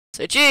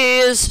Say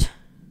cheese.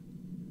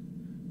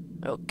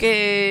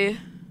 Okay.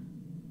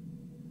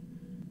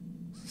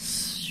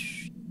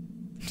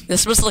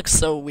 This must look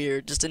so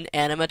weird. Just an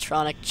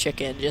animatronic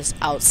chicken just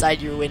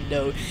outside your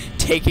window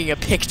taking a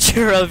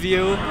picture of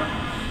you.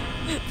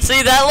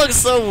 See, that looks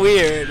so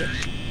weird.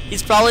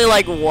 He's probably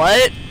like,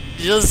 what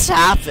just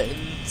happened?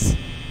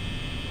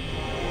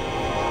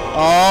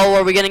 Oh,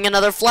 are we getting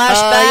another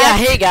flashback? Yeah,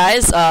 hey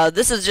guys,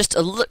 this is just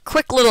a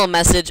quick little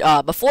message.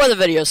 Before the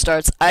video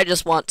starts, I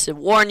just want to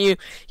warn you,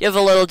 you have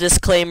a little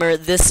disclaimer.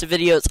 This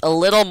video is a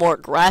little more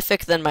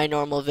graphic than my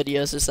normal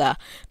videos. There's a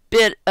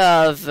bit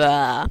of,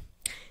 well,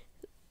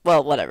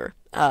 whatever.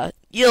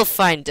 You'll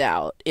find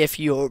out if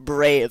you're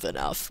brave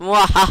enough.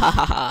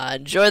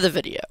 Enjoy the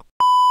video.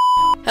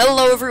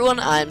 Hello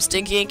everyone, I'm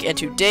Stinky Ink, and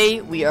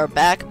today we are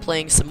back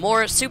playing some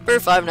more Super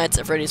Five Nights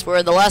at Freddy's. Where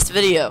in the last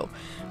video,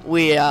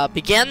 we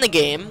began the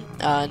game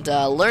and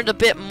learned a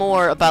bit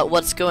more about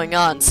what's going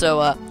on.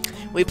 So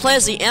we play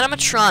as the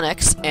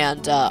animatronics,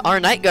 and our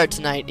night guard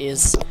tonight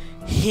is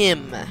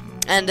him.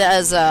 And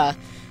as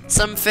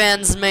some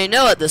fans may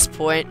know at this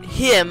point,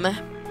 him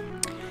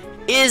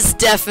is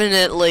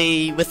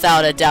definitely,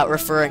 without a doubt,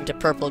 referring to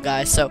Purple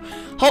Guy. So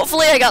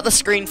hopefully I got the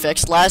screen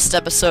fixed. Last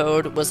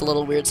episode was a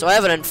little weird, so I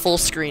have it in full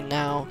screen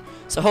now.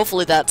 So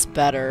hopefully that's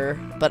better.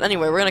 But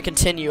anyway, we're going to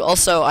continue.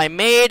 Also, I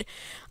made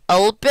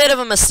a bit of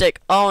a mistake.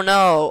 Oh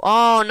no,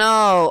 oh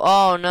no,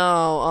 oh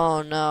no,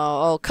 oh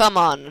no, oh come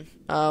on.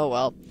 Oh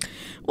well.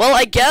 Well,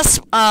 I guess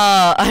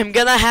I'm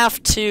gonna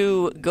have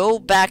to go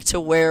back to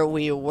where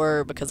we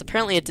were because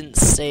apparently it didn't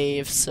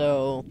save,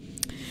 so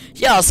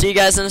yeah, I'll see you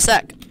guys in a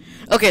sec.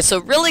 Okay,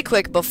 so really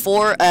quick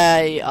before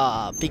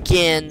I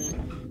begin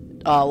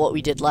what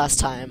we did last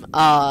time,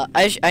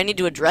 I need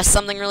to address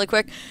something really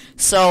quick.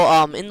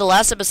 So in the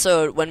last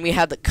episode when we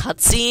had the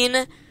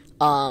cutscene,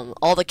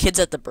 all the kids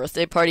at the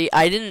birthday party,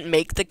 I didn't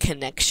make the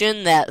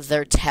connection that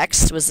their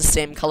text was the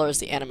same color as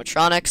the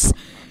animatronics.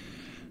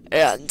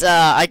 And,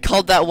 I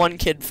called that one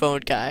kid Phone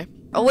Guy.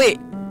 Oh, wait.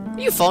 Are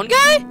you Phone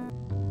Guy?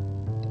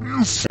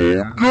 You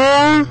Phone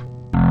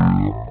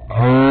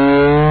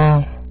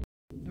Guy?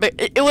 But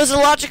it was a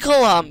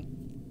logical,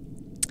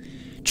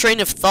 train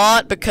of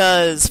thought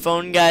because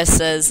Phone Guy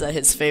says that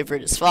his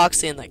favorite is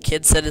Foxy and that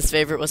kid said his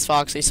favorite was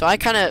Foxy. So I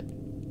kind of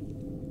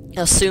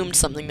assumed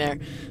something there.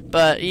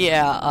 But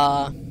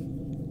yeah,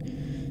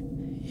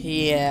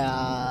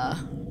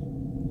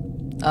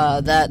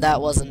 that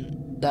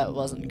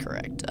wasn't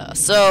correct.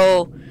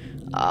 So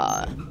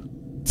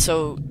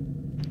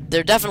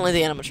they're definitely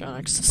the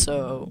animatronics.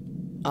 So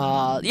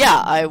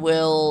yeah, I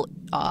will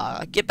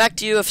get back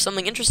to you if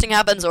something interesting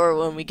happens or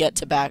when we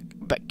get back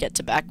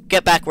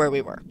where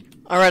we were.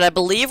 All right, I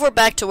believe we're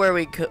back to where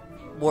we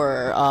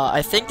were.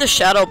 I think the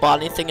Shadow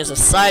Bonnie thing is a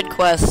side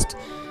quest,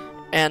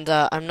 and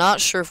I'm not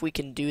sure if we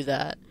can do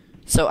that.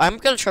 So I'm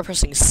gonna try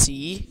pressing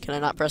C. Can I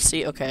not press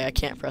C? Okay, I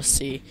can't press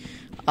C.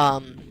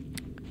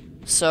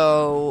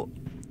 So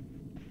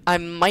I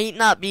might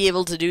not be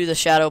able to do the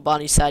Shadow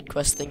Bonnie side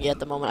quest thing yet at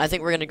the moment. I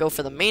think we're gonna go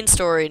for the main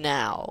story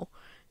now,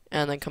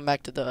 and then come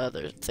back to the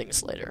other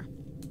things later.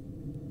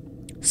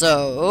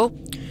 So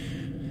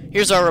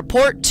here's our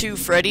report to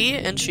Freddy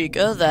and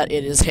Chica that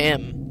it is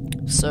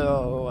him.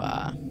 So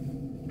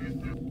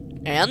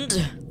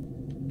and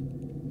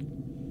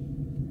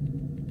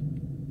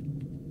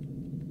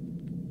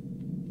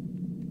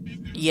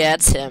yeah,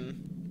 it's him.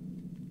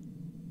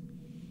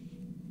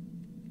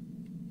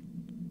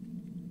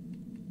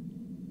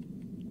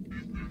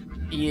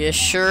 You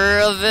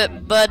sure of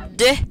it,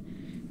 buddy?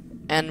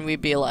 And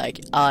we'd be like,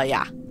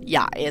 yeah,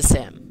 it's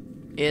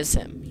him. It's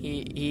him.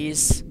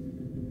 He's...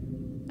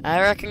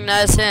 I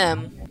recognize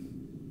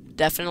him.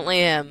 Definitely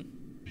him.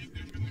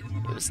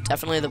 It was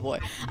definitely the boy.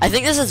 I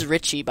think this is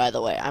Richie, by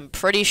the way. I'm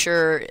pretty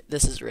sure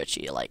this is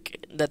Richie.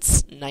 Like,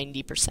 that's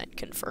 90%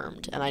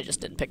 confirmed, and I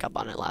just didn't pick up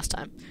on it last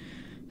time.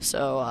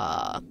 So,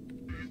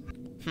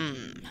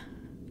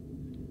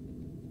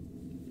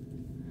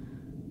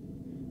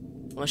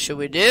 what should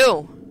we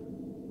do?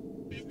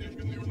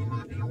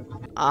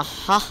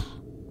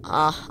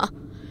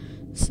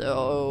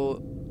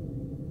 So,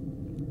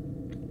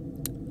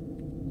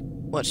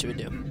 what should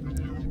we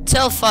do?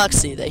 Tell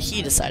Foxy that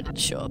he decided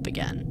to show up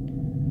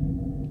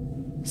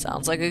again.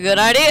 Sounds like a good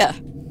idea.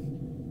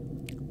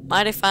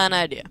 Mighty fine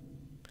idea.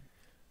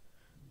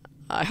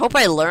 I hope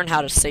I learn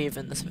how to save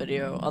in this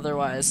video,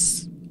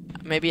 otherwise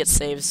maybe it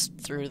saves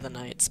through the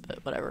nights,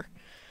 but whatever.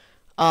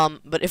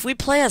 But if we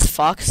play as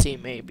Foxy,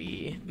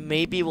 maybe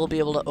we'll be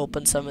able to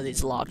open some of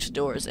these locked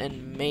doors,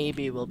 and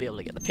maybe we'll be able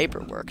to get the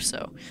paperwork.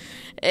 So,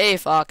 hey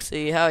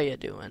Foxy, how you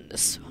doing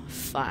this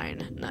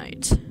fine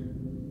night?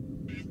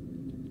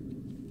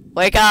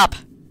 Wake up!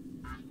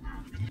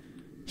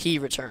 He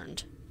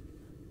returned.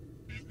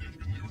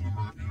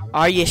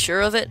 Are you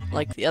sure of it?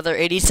 Like the other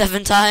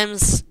 87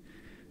 times?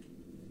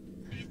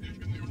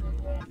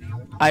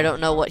 I don't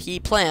know what he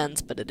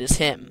plans, but it is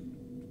him.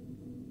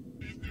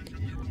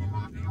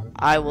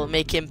 I will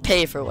make him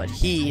pay for what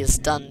he has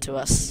done to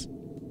us.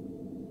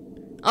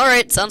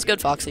 Alright, sounds good,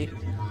 Foxy.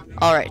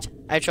 Alright,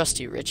 I trust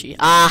you, Richie.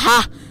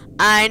 Aha!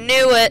 I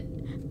knew it!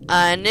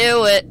 I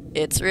knew it.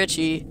 It's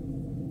Richie.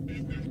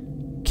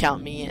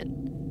 Count me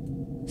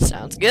in.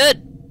 Sounds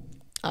good.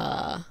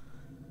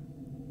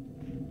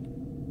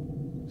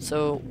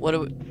 So what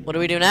do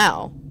we do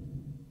now?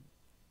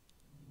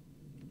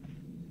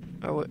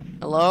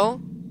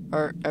 Hello?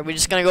 Or are we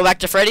just gonna go back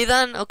to Freddy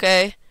then?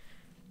 Okay.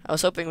 I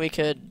was hoping we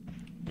could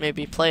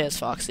maybe play as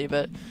Foxy,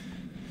 but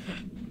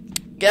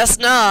guess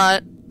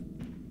not.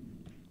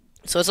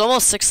 So it's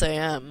almost 6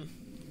 a.m.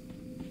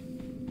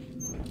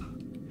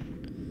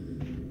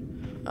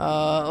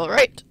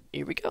 Alright,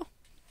 here we go.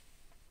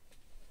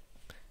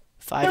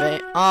 5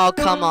 a.m. Oh,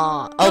 come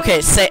on.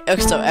 Okay, so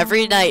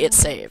every night it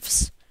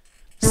saves.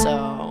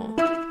 So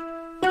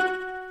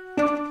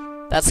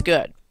that's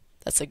good.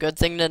 That's a good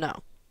thing to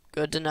know.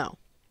 Good to know.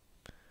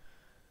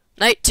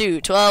 Night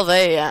 2, 12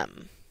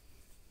 a.m.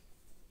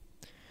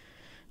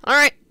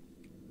 Alright.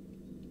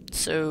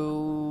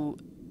 So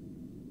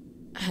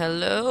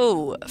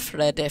hello,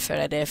 Freddy.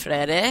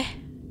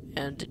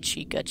 And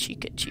Chica.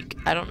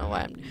 I don't know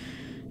why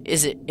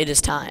it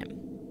is time.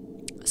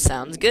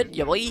 Sounds good,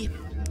 yeah boy.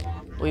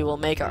 We will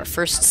make our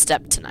first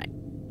step tonight.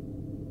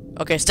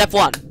 Okay, step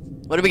 1.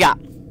 What do we got?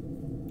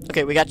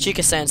 Okay, we got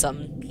Chica saying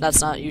something.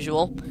 That's not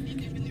usual.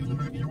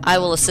 I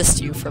will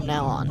assist you from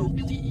now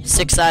on.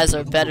 6 eyes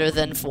are better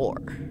than 4.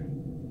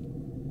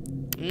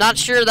 I'm not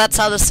sure that's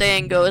how the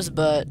saying goes,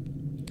 but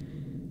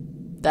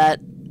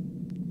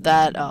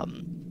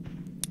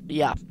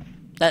yeah,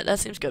 that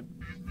seems good.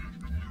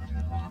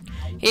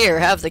 Here,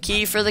 have the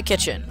key for the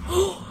kitchen.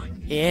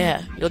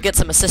 Yeah, you'll get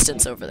some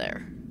assistance over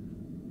there.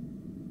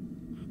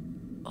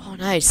 Oh,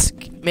 nice.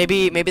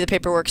 Maybe the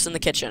paperwork's in the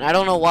kitchen. I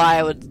don't know why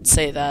I would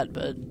say that,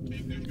 but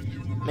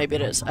maybe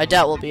it is. I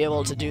doubt we'll be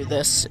able to do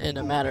this in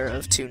a matter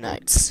of 2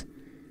 nights.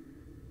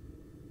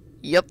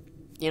 Yep.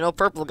 You know,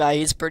 purple guy,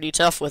 he's pretty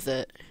tough with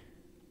it.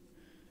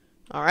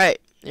 Alright,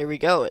 here we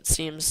go. It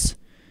seems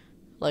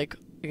like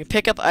you can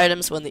pick up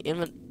items when the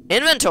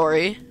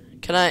inventory?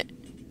 How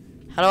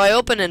do I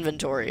open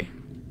inventory?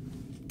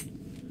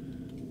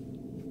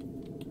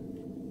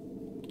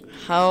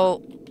 How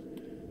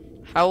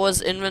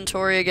was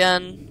inventory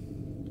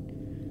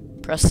again?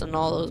 Pressing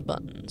all those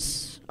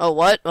buttons. Oh,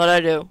 what? What'd I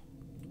do?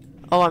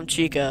 Oh, I'm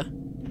Chica.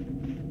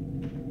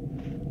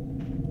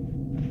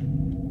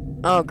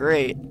 Oh,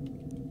 great.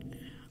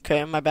 Okay,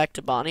 am I back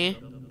to Bonnie?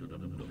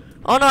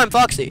 Oh no, I'm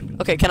Foxy.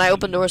 Okay, can I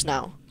open doors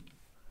now?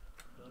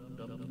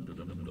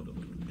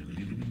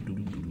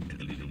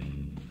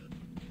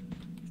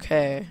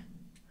 Okay.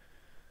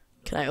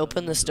 Can I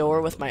open this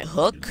door with my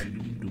hook?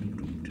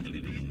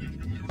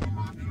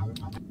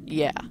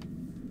 Yeah.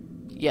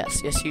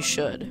 Yes, you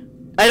should.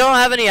 I don't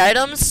have any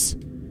items?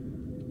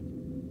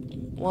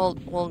 Well,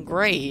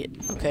 great.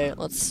 Okay,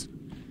 let's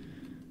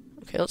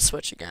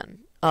switch again.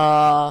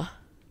 How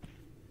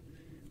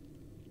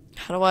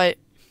do I...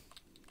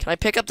 Can I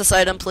pick up this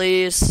item,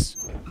 please?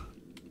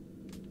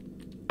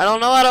 I don't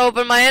know how to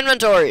open my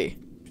inventory.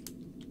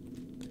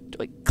 Do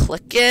I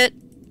click it?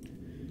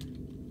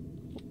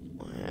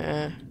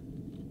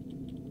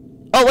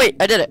 Oh wait,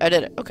 I did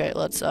it. Okay,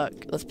 let's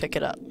pick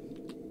it up.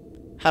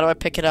 How do I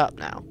pick it up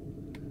now?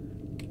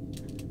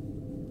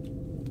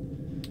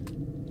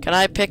 Can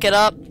I pick it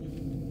up,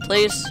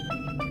 please?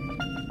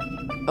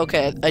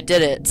 Okay, I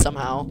did it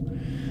somehow.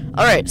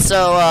 Alright,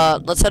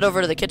 so let's head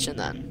over to the kitchen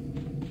then.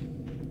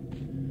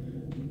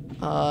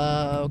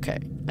 Okay.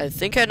 I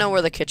think I know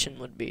where the kitchen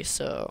would be,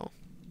 so...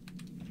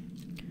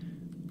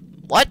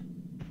 What?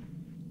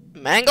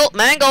 Mangle?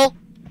 Mangle?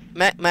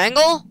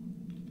 Mangle?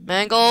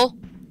 Mangle?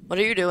 What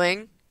are you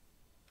doing?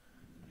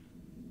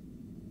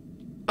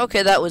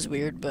 Okay, that was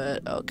weird,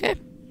 but okay.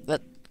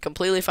 That's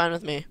completely fine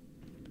with me.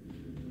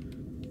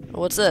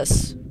 What's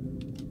this?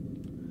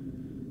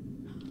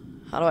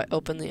 How do I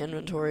open the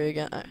inventory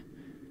again?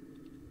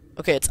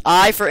 Okay, it's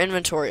I for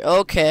inventory.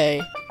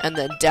 Okay. And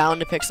then down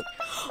to pick some...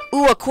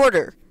 Ooh, a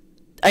quarter!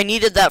 I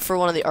needed that for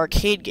one of the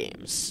arcade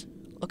games.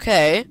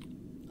 Okay.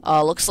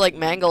 Looks like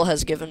Mangle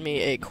has given me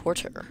a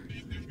quarter.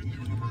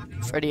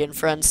 Freddy and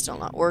Friends still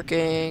not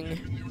working.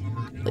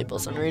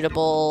 Labels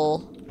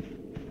unreadable.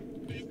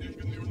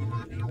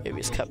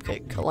 Baby's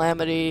Cupcake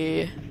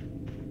Calamity.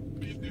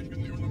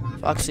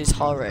 Foxy's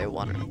Hallway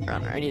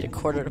Runner. I need a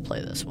quarter to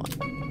play this one.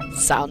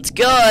 Sounds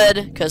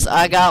good, because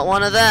I got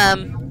one of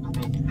them.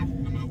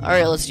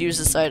 Alright, let's use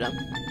this item.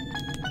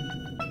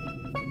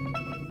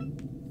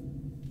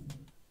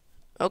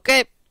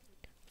 Okay.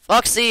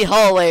 Foxy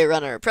Hallway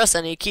Runner. Press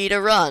any key to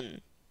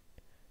run.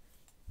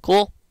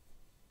 Cool.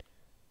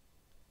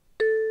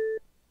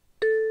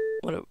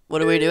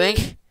 What are we doing?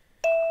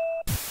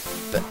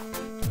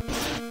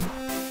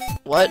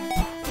 What?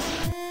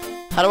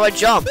 How do I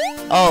jump?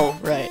 Oh,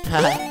 right.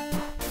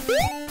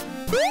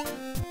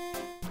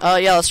 Oh,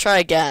 yeah, let's try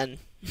again.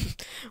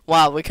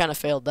 Wow, we kind of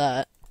failed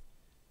that.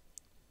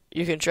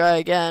 You can try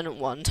again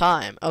 1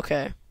 time.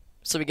 Okay.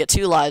 So we get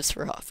 2 lives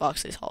for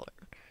Foxy's Hallway.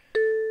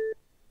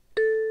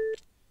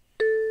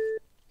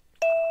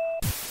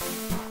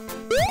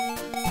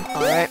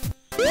 Alright.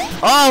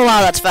 Oh,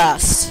 wow, that's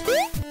fast.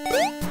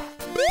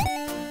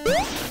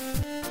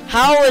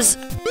 How is...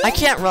 I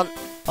can't run...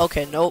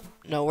 Okay, nope.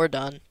 No, we're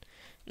done.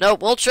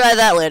 Nope, we'll try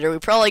that later. We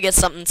probably get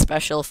something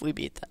special if we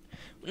beat that.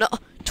 No,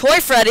 Toy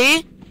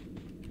Freddy!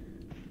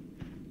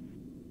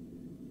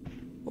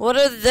 What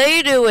are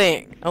they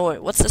doing? Oh,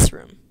 wait, what's this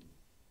room?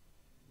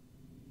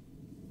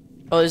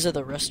 Oh, these are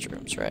the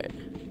restrooms, right?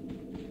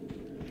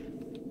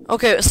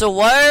 Okay, so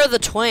why are the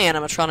toy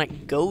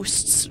animatronic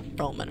ghosts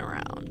roaming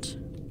around?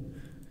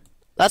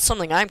 That's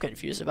something I'm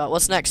confused about.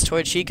 What's next?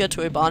 Toy Chica?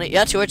 Toy Bonnie?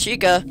 Yeah, Toy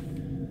Chica.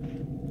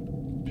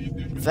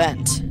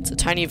 Vent. It's a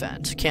tiny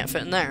vent. Can't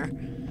fit in there.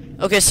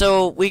 Okay,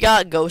 so we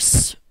got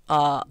ghosts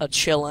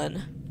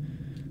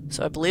a-chillin'.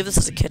 So I believe this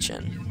is a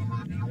kitchen.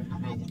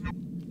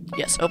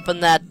 Yes,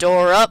 open that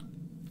door up.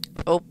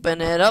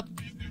 Open it up.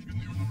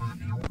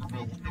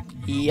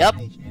 Yep.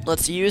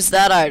 Let's use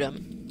that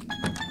item.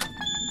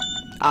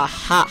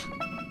 Aha.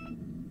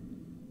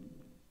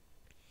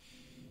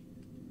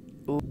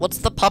 Ooh, what's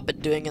the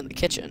puppet doing in the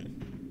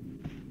kitchen?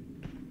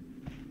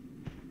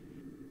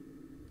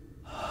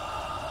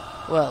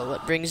 Well,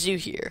 what brings you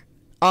here?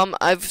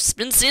 I've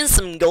been seeing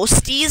some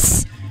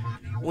ghosties.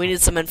 We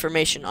need some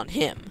information on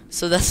him.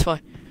 So that's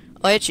why.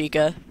 Oh, hey,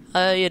 Chica.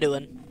 How you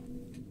doing?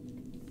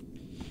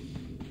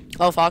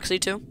 Oh, Foxy,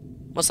 too?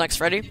 What's next,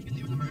 Freddy?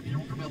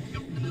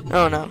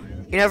 Oh, no.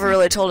 You never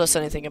really told us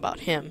anything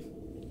about him.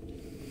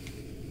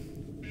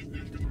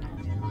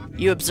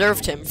 You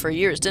observed him for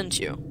years, didn't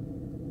you?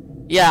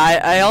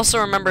 Yeah, I also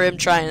remember him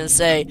trying to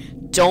say,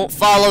 "Don't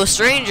follow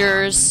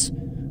strangers."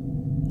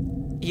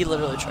 He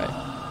literally tried.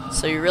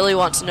 So you really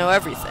want to know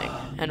everything,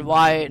 and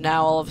why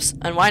now all of a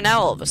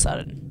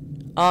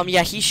sudden?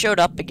 Yeah, he showed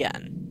up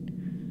again.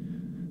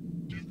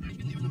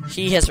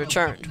 He has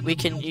returned. We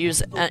can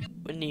use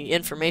any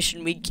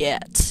information we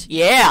get.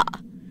 Yeah,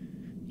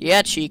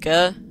 yeah,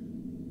 Chica.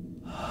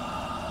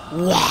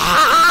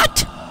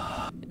 What?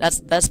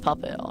 That's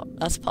puppet art.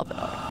 That's puppet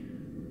art.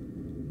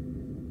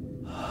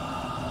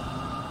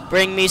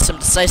 Bring me some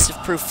decisive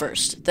proof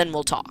first, then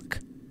we'll talk.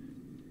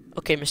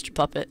 Okay, Mr.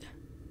 Puppet.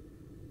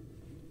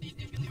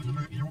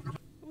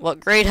 What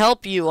great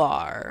help you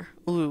are.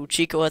 Ooh,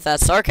 Chica with that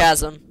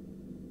sarcasm.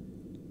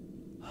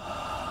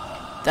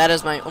 That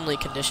is my only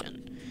condition.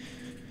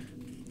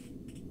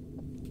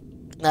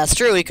 That's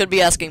true, he could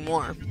be asking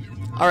more.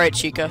 Alright,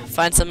 Chica,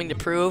 find something to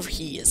prove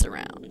he is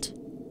around.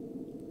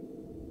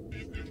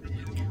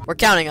 We're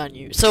counting on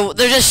you. So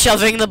they're just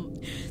shoving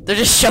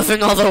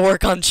all the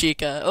work on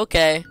Chica.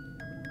 Okay.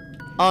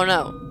 Oh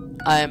no.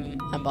 I'm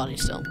Bonnie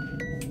still.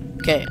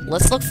 Okay,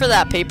 let's look for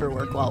that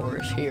paperwork while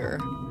we're here.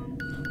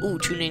 Ooh,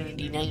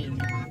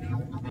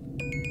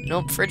 $2.99.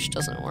 Nope, fridge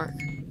doesn't work.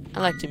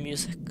 I like the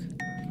music.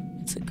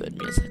 It's a good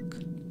music.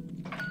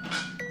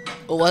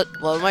 Oh, what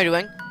am I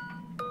doing?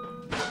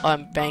 Oh,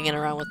 I'm banging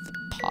around with the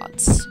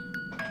pots.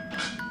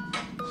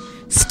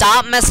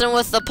 Stop messing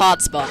with the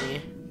pots,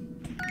 Bonnie.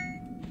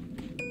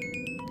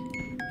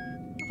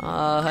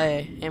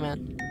 Hey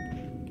man.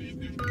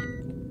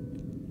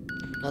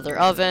 Another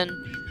oven.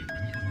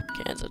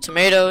 Cans of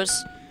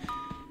tomatoes.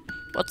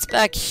 What's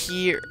back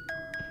here?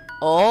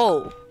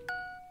 Oh.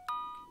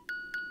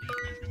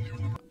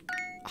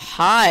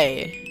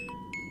 Hi.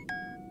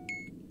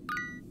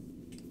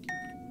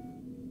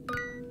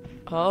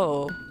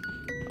 Oh.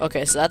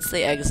 Okay, so that's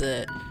the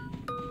exit.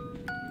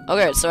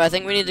 Okay, so I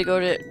think we need to go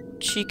to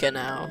Chica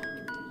now.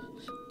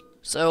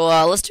 So,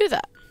 let's do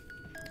that.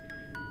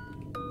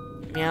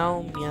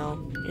 Meow, meow,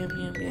 meow,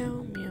 meow,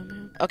 meow, meow,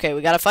 meow. Okay,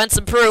 we gotta find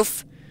some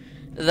proof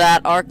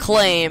that our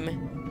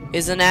claim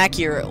is an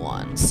accurate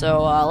one.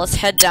 So, let's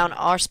head down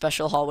our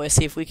special hallway,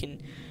 see if we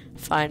can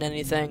find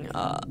anything.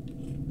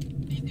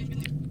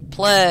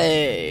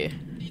 Play.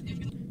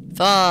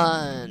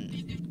 Fun.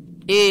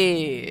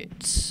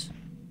 Eat.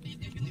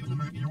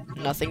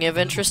 Nothing of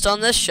interest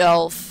on this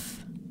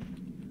shelf.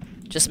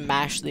 Just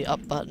mash the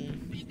up button.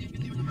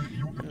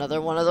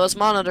 Another one of those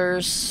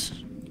monitors.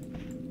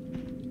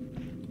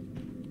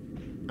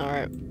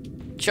 Alright.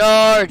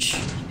 Charge!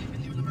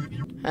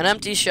 An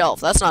empty shelf.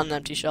 That's not an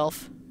empty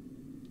shelf.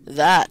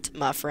 That,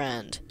 my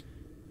friend,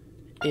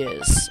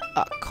 is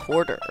a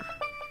quarter.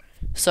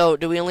 So,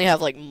 do we only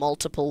have, like,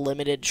 multiple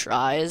limited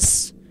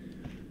tries?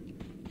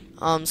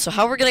 So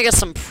how we're gonna get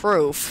some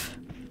proof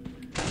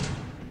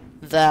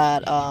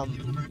that,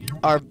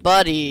 our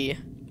buddy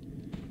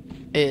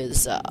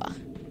is,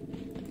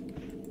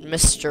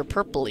 Mr.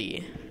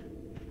 Purpley.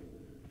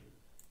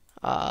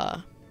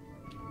 How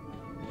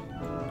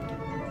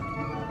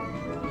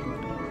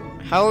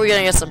are we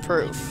gonna get some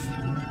proof?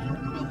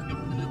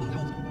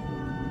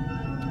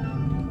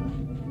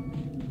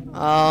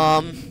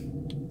 Oh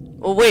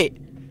wait.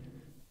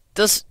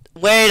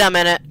 Wait a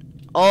minute.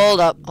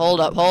 Hold up.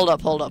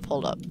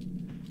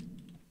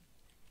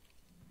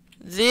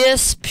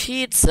 This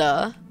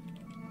pizza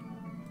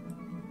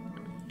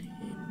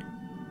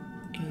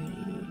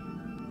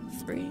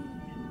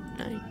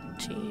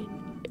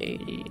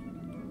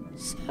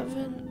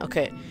 1987.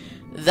 Okay.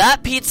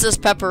 That pizza's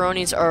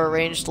pepperonis are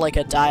arranged like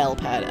a dial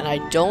pad, and I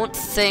don't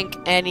think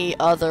any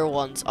other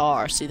ones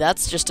are. See,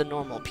 that's just a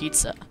normal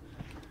pizza.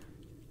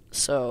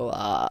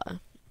 So,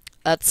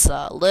 that's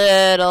a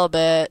little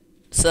bit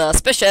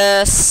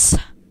suspicious.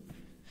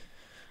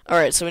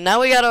 Alright, so now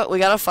we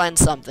gotta find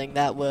something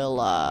that will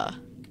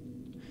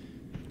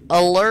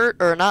alert,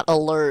 or not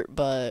alert,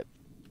 but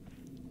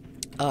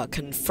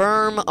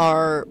confirm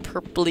our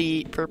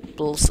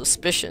purple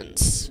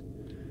suspicions.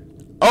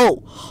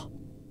 Oh,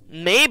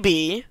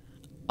 maybe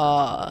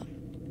I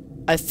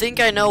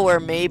think I know where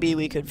maybe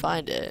we could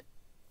find it.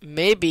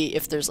 Maybe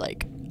if there's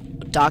like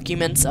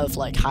documents of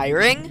like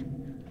hiring,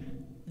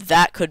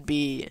 that could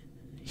be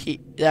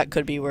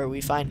where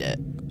we find it.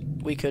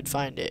 We could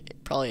find it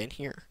probably in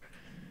here.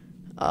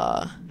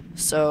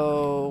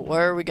 So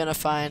where are we gonna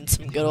find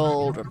some good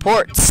old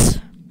reports?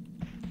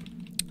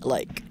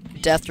 Like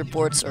death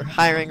reports or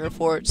hiring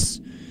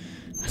reports?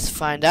 Let's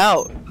find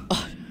out.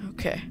 Oh,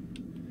 okay.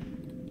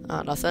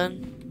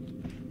 Nothing.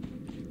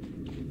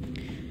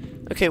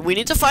 Okay, we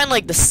need to find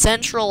like the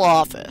central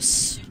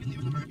office.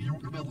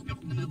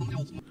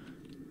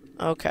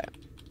 Okay.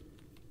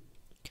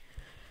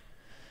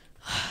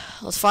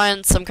 Let's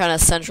find some kind of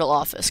central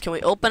office. Can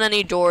we open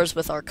any doors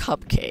with our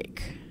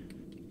cupcake?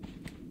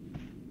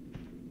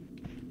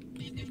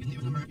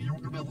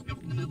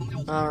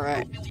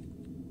 Alright.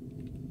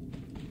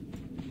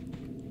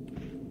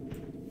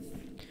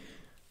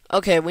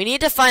 Okay, we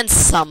need to find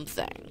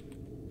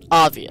something.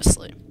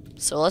 Obviously.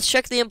 So let's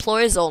check the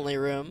employees only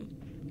room.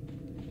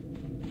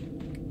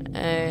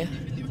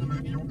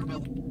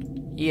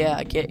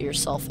 Yeah, get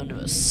yourself into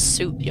a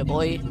suit, ya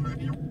boy.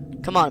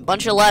 Come on, a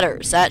bunch of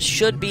letters. That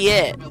should be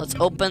it. Let's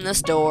open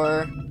this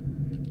door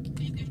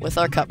with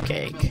our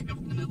cupcake.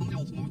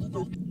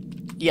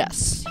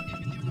 Yes.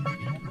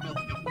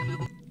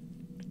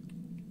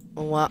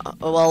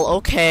 Well,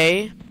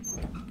 okay.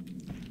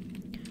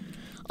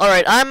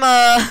 Alright,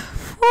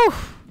 whew,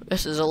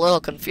 this is a little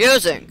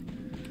confusing.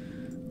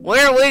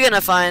 Where are we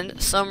gonna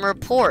find some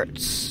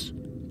reports?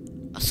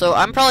 So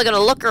I'm probably gonna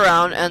look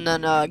around and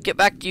then get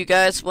back to you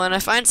guys when I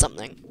find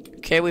something.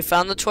 Okay, we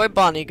found the toy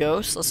Bonnie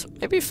ghost. Let's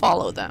maybe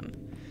follow them.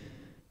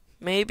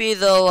 Maybe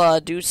they'll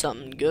do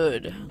something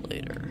good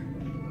later.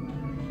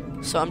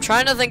 So I'm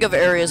trying to think of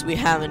areas we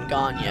haven't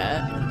gone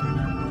yet.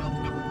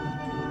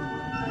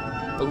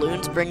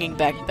 Balloons bringing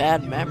back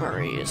bad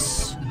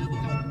memories.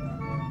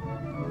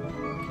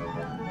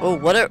 Oh,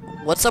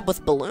 what's up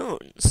with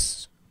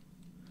balloons?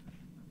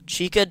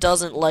 Chica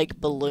doesn't like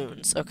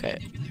balloons. Okay.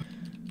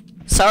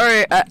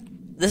 Sorry,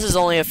 this is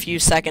only a few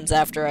seconds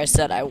after I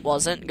said I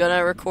wasn't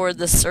gonna record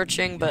this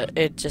searching, but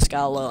it just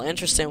got a little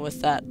interesting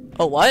with that.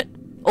 Oh, what?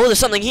 Oh, there's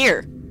something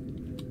here.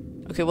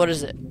 Okay, what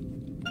is it?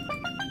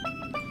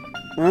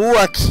 Ooh,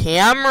 a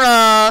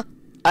camera!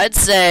 I'd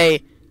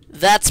say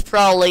that's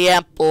probably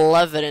ample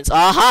evidence.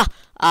 Aha!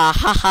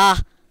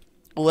 Ahaha!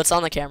 What's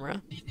on the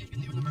camera?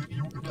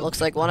 It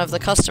looks like one of the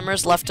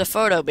customers left a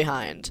photo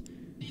behind.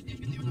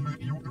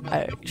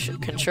 I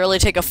can surely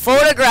take a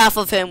photograph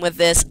of him with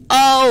this.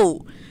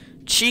 Oh!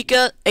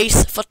 Chica,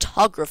 ace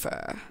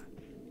photographer.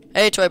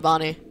 Hey, Toy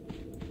Bonnie.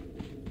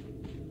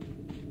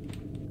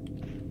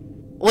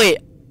 Wait,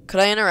 could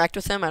I interact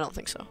with him? I don't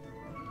think so.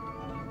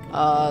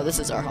 This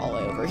is our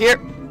hallway over here.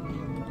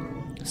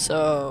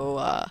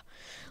 So,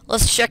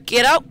 let's check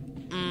it out.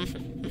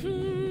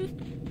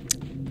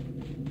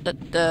 Da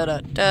da da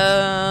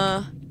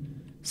da.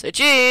 Say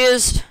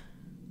cheese.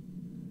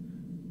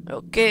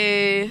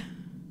 Okay.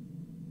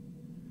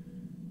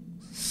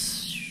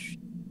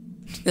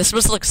 This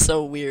must look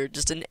so weird.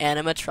 Just an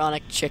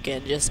animatronic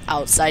chicken just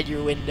outside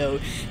your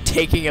window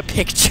taking a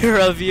picture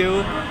of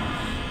you.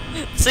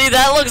 See,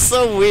 that looks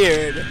so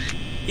weird.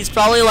 He's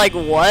probably like,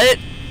 what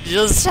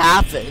just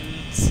happened?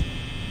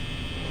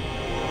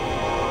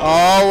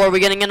 Oh, are we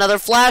getting another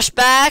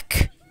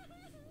flashback?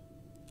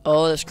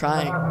 Oh, there's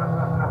crying.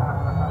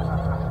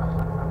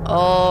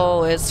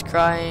 Oh, it's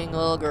crying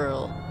little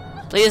girl.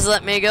 Please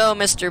let me go,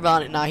 Mr.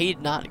 Bonnet. Nah, he's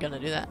not gonna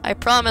do that. I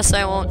promise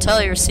I won't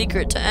tell your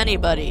secret to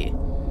anybody.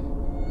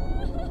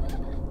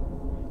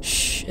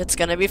 Shh, it's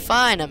gonna be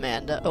fine,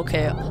 Amanda.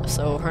 Okay,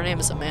 so her name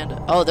is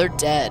Amanda. Oh, they're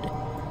dead.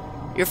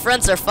 Your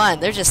friends are fine.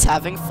 They're just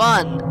having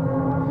fun.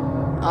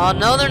 Oh,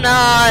 no, they're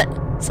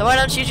not. So why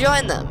don't you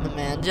join them,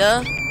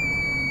 Amanda?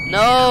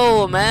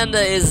 No, Amanda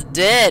is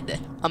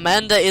dead.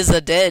 Amanda is a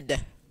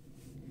dead.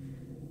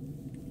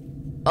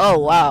 Oh,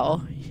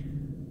 wow.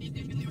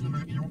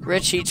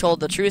 Richie told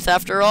the truth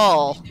after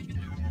all.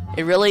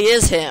 It really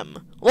is him.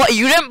 What,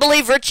 you didn't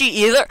believe Richie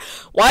either?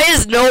 Why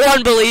is no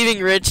one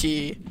believing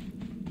Richie?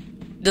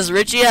 Does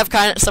Richie have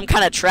some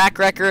kind of track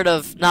record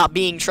of not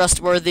being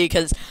trustworthy?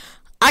 Because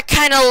I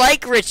kind of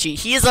like Richie.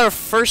 He is our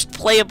first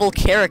playable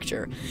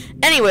character.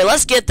 Anyway,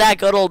 let's get that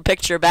good old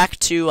picture back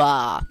to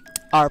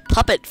our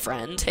puppet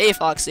friend. Hey,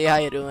 Foxy, how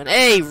you doing?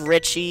 Hey,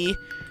 Richie.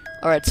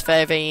 Alright, it's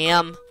 5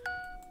 a.m.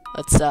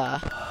 Let's,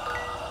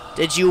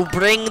 did you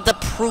bring the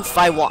proof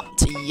I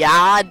want? Yeah,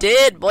 I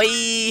did, boy.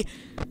 We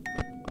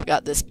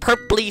got this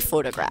purpley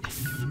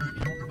photograph.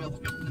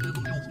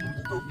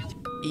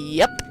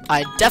 Yep,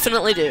 I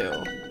definitely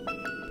do.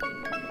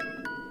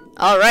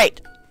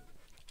 Alright.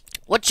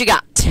 What you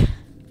got?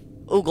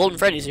 Oh, Golden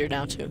Freddy's here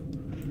now, too.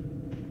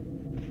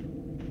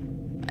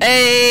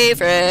 Hey,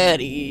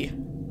 Freddy.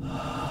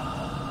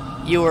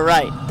 You were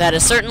right. That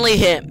is certainly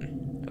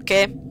him.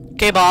 Okay?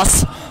 Okay,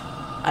 boss.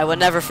 I would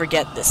never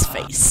forget this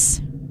face.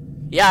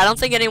 Yeah, I don't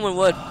think anyone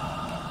would.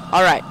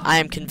 Alright, I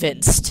am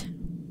convinced.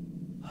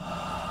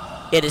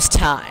 It is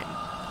time.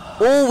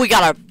 Oh, we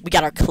got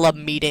our club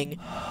meeting.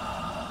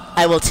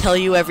 I will tell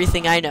you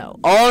everything I know.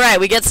 Alright,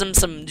 we get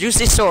some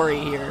juicy story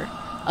here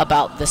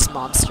about this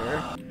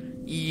monster.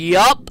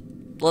 Yup.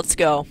 Let's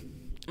go.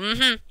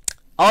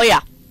 Oh yeah.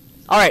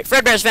 Alright,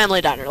 Fredbear's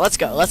Family Diner. Let's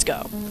go, let's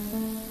go.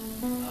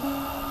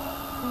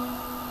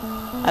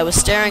 I was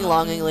staring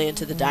longingly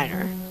into the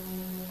diner.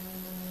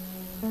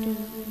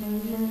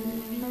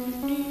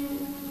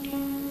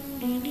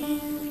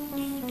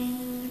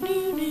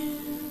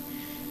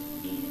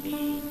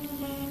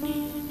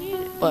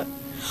 What?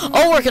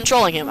 Oh, we're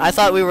controlling him. I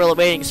thought we were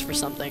waiting for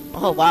something.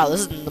 Oh wow,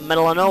 this is in the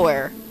middle of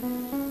nowhere.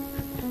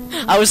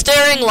 I was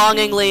staring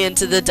longingly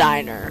into the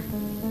diner.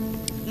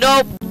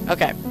 Nope.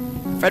 Okay.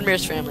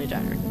 Fredbear's Family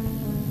Diner.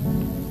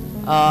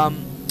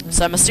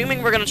 So I'm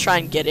assuming we're gonna try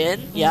and get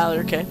in. Yeah,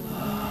 okay.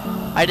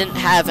 I didn't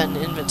have an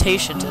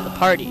invitation to the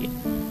party,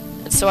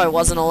 and so I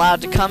wasn't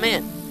allowed to come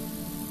in.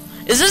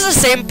 Is this the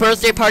same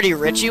birthday party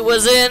Richie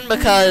was in?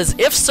 Because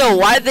if so,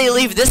 why'd they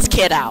leave this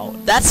kid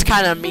out? That's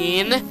kind of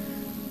mean.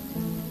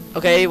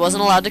 Okay, he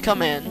wasn't allowed to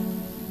come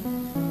in.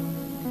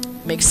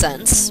 Makes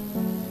sense.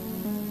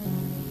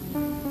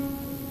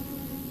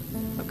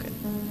 Okay.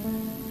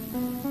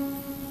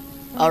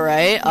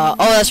 Alright, oh,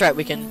 that's right,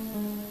 we can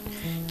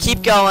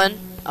keep going.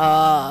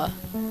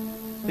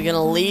 We're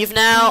gonna leave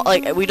now.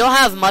 Like, we don't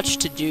have much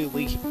to do.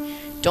 We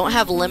don't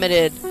have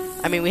limited...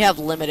 I mean, we have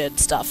limited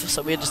stuff,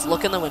 so we just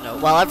look in the window.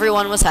 While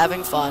everyone was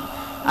having fun,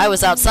 I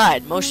was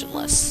outside,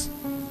 motionless.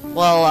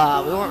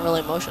 Well, we weren't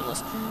really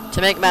motionless. To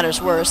make matters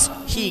worse,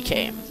 he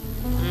came.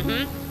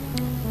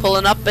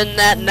 Pulling up in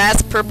that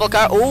nice purple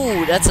car.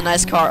 Ooh, that's a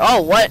nice car.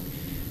 Oh, what?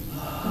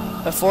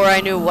 Before I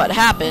knew what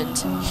happened,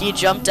 he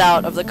jumped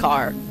out of the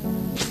car.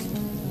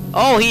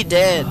 Oh, he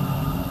did.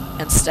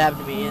 And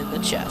stabbed me in the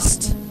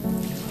chest.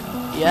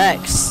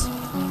 Yikes.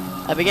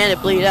 I began to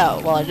bleed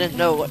out while I didn't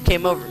know what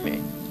came over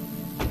me.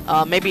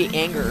 Maybe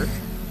anger.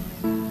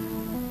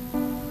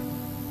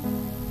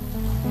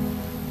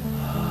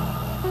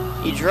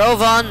 He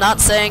drove on, not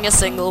saying a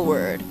single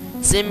word,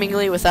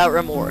 seemingly without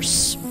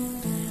remorse.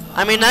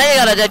 I mean, now you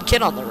got a dead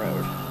kid on the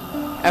road.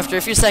 After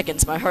a few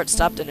seconds, my heart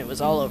stopped and it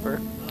was all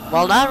over.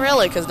 Well, not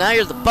really, because now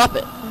you're the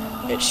puppet.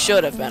 It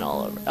should have been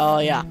all over. Oh,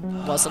 yeah,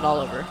 wasn't all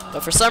over.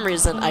 But for some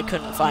reason, I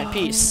couldn't find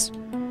peace.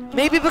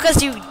 Maybe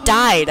because you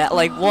died at,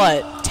 like,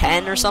 what,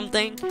 10 or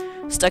something?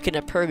 Stuck in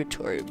a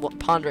purgatory,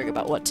 pondering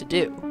about what to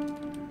do.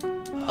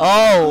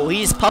 Oh,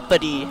 he's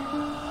puppety.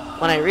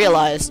 When I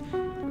realized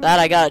that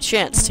I got a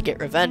chance to get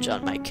revenge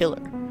on my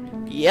killer.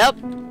 Yep.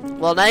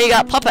 Well, now you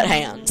got puppet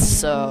hands,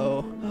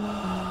 so...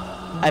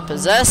 I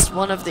possessed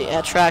one of the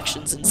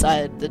attractions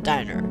inside the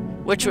diner,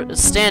 which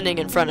was standing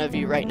in front of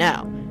you right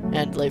now,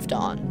 and lived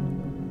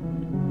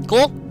on.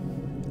 Cool?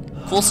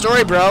 Cool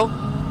story, bro.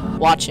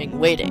 Watching,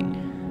 waiting.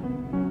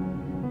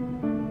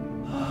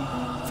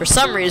 For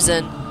some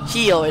reason,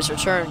 he always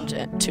returned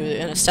to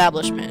an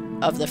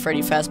establishment of the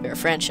Freddy Fazbear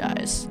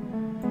franchise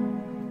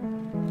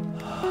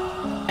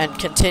and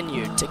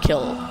continued to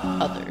kill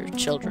other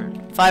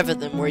children. 5 of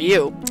them were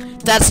you.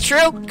 That's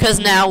true, because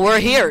now we're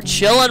here,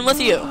 chilling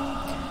with you.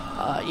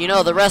 You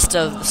know the rest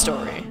of the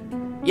story.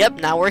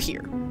 Yep, now we're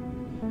here.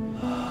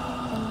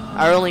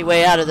 Our only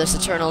way out of this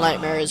eternal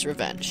nightmare is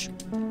revenge.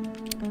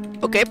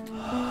 Okay.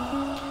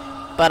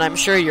 But I'm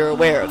sure you're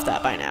aware of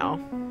that by now.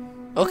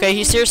 Okay,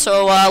 he's here,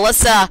 so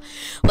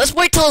let's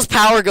wait till his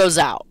power goes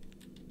out.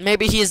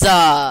 Maybe he's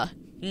not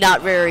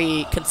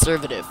very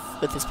conservative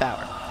with his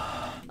power.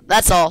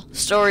 That's all.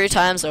 Story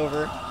time's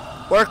over.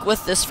 Work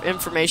with this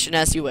information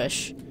as you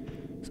wish.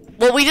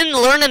 Well, we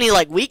didn't learn any,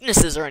 like,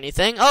 weaknesses or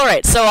anything.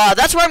 Alright, so,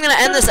 that's where I'm gonna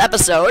end this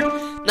episode.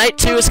 Night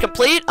 2 is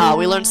complete.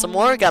 We learned some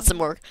more, got some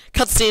more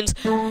cutscenes.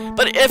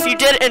 But if you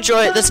did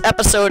enjoy this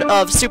episode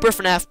of Super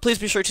FNaF, please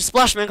be sure to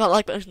splash me on the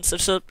like button,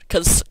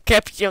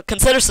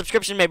 consider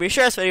subscription, maybe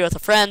share this video with a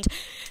friend.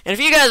 And if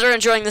you guys are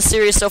enjoying this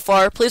series so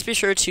far, please be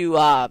sure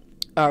to,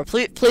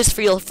 please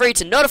feel free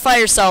to notify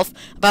yourself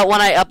about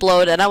when I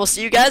upload, and I will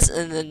see you guys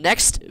in the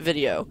next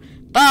video.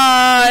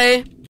 Bye!